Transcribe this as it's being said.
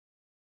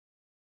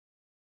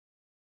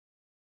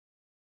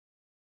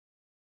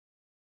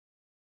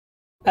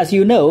As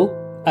you know,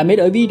 I made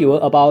a video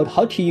about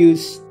how to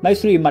use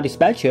Max3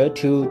 Multispectre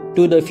to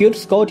do the field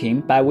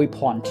scouting by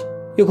waypoint.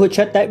 You could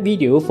check that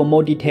video for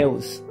more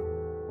details.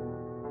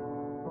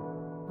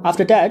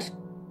 After that,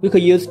 we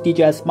could use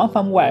DJI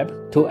SmartFarm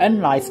Web to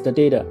analyze the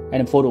data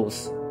and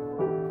photos.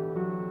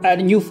 Add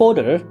a new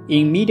folder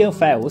in Media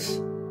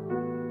Files.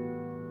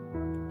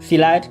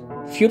 Select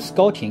Field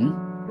Scouting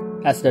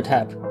as the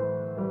tab.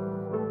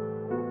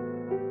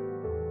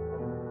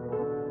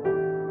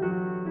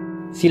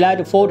 Select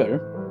the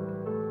folder.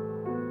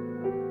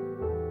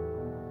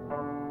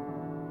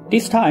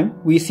 This time,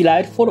 we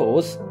select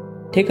photos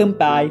taken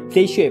by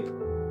Z Shape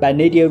by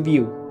native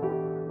view.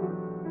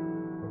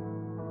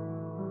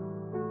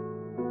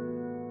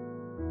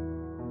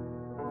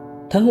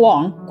 Turn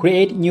on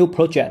Create New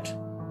Project.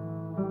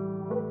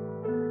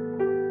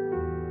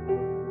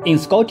 In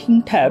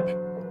Scouting tab,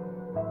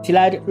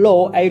 select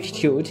Low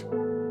Altitude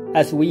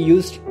as we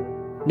used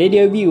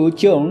native view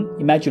drone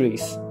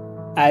imageries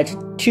at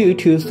 2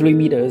 to 3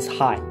 meters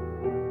high.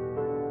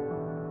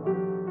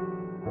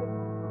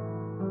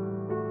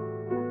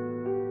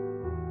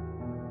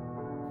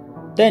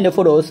 Then the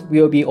photos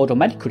will be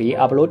automatically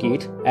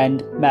uploaded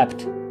and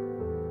mapped.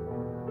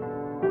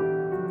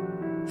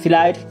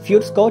 Select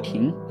Field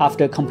Scouting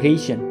after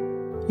completion.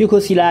 You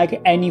could select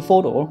any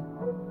photo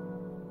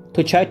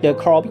to check the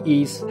crop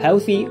is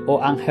healthy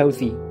or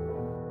unhealthy.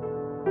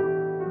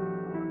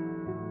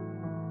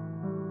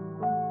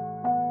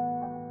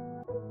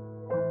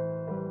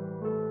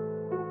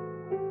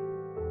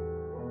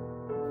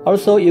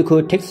 Also, you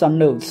could take some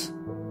notes.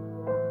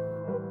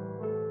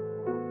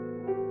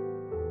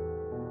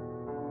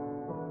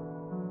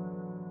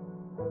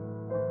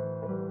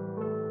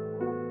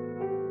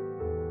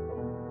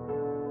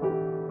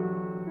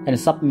 And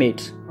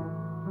submit.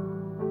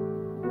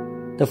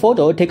 The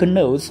photo taken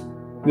notes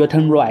will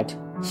turn red,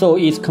 so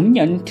it's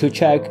convenient to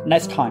check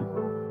next time.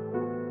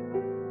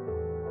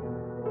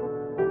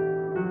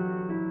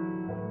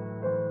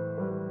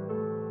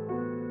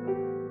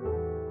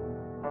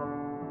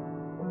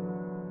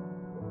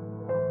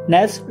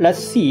 Next, let's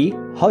see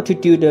how to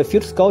do the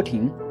field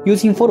scouting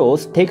using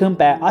photos taken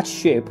by Arch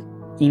Shape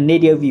in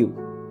native view.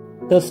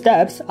 The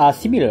steps are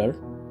similar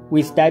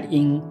with that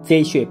in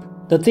Z Shape.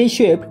 The Z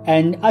Shape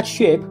and Arch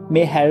Shape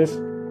may have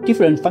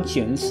different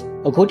functions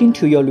according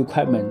to your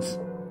requirements.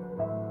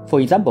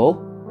 For example,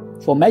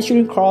 for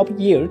measuring crop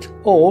yield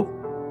or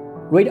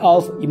rate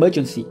of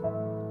emergency,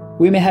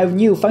 we may have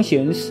new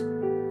functions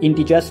in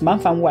DJI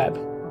SmartFarm Web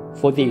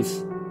for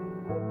this.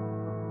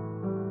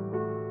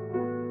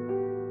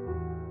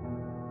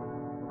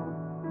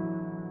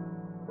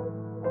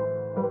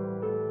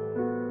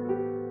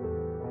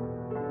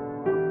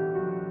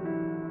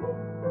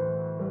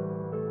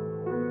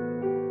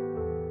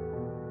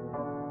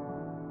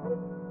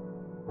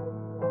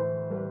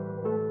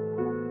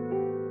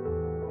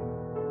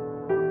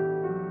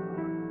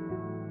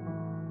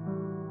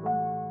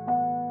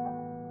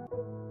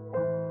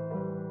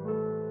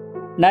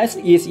 Next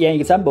is an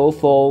example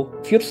for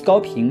field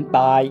scouting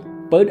by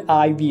bird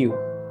eye view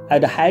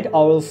at a height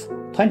of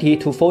 20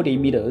 to 40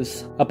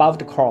 meters above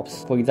the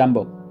crops, for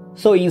example.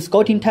 So in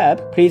Scouting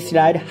tab, please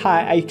select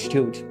High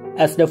Altitude,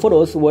 as the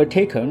photos were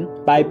taken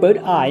by bird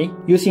eye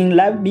using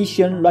live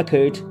mission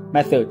record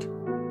method.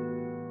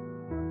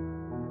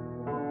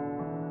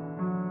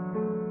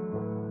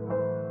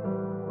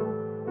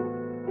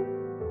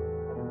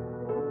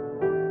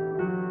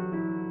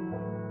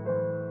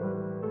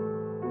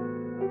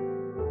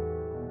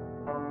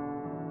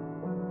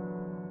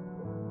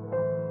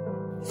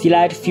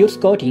 Select Field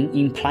Scouting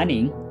in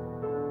Planning.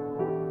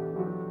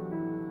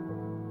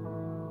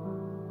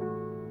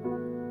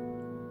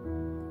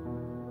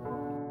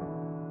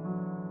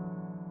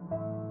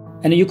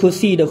 And you could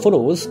see the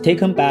photos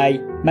taken by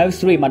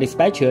Max3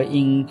 Multispectre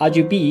in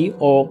RGB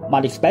or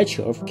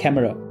Multispectre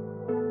camera.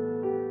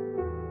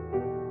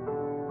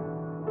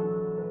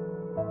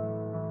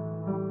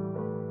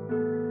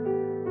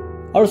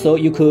 Also,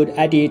 you could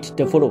edit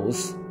the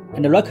photos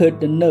and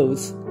record the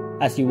notes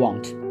as you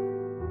want.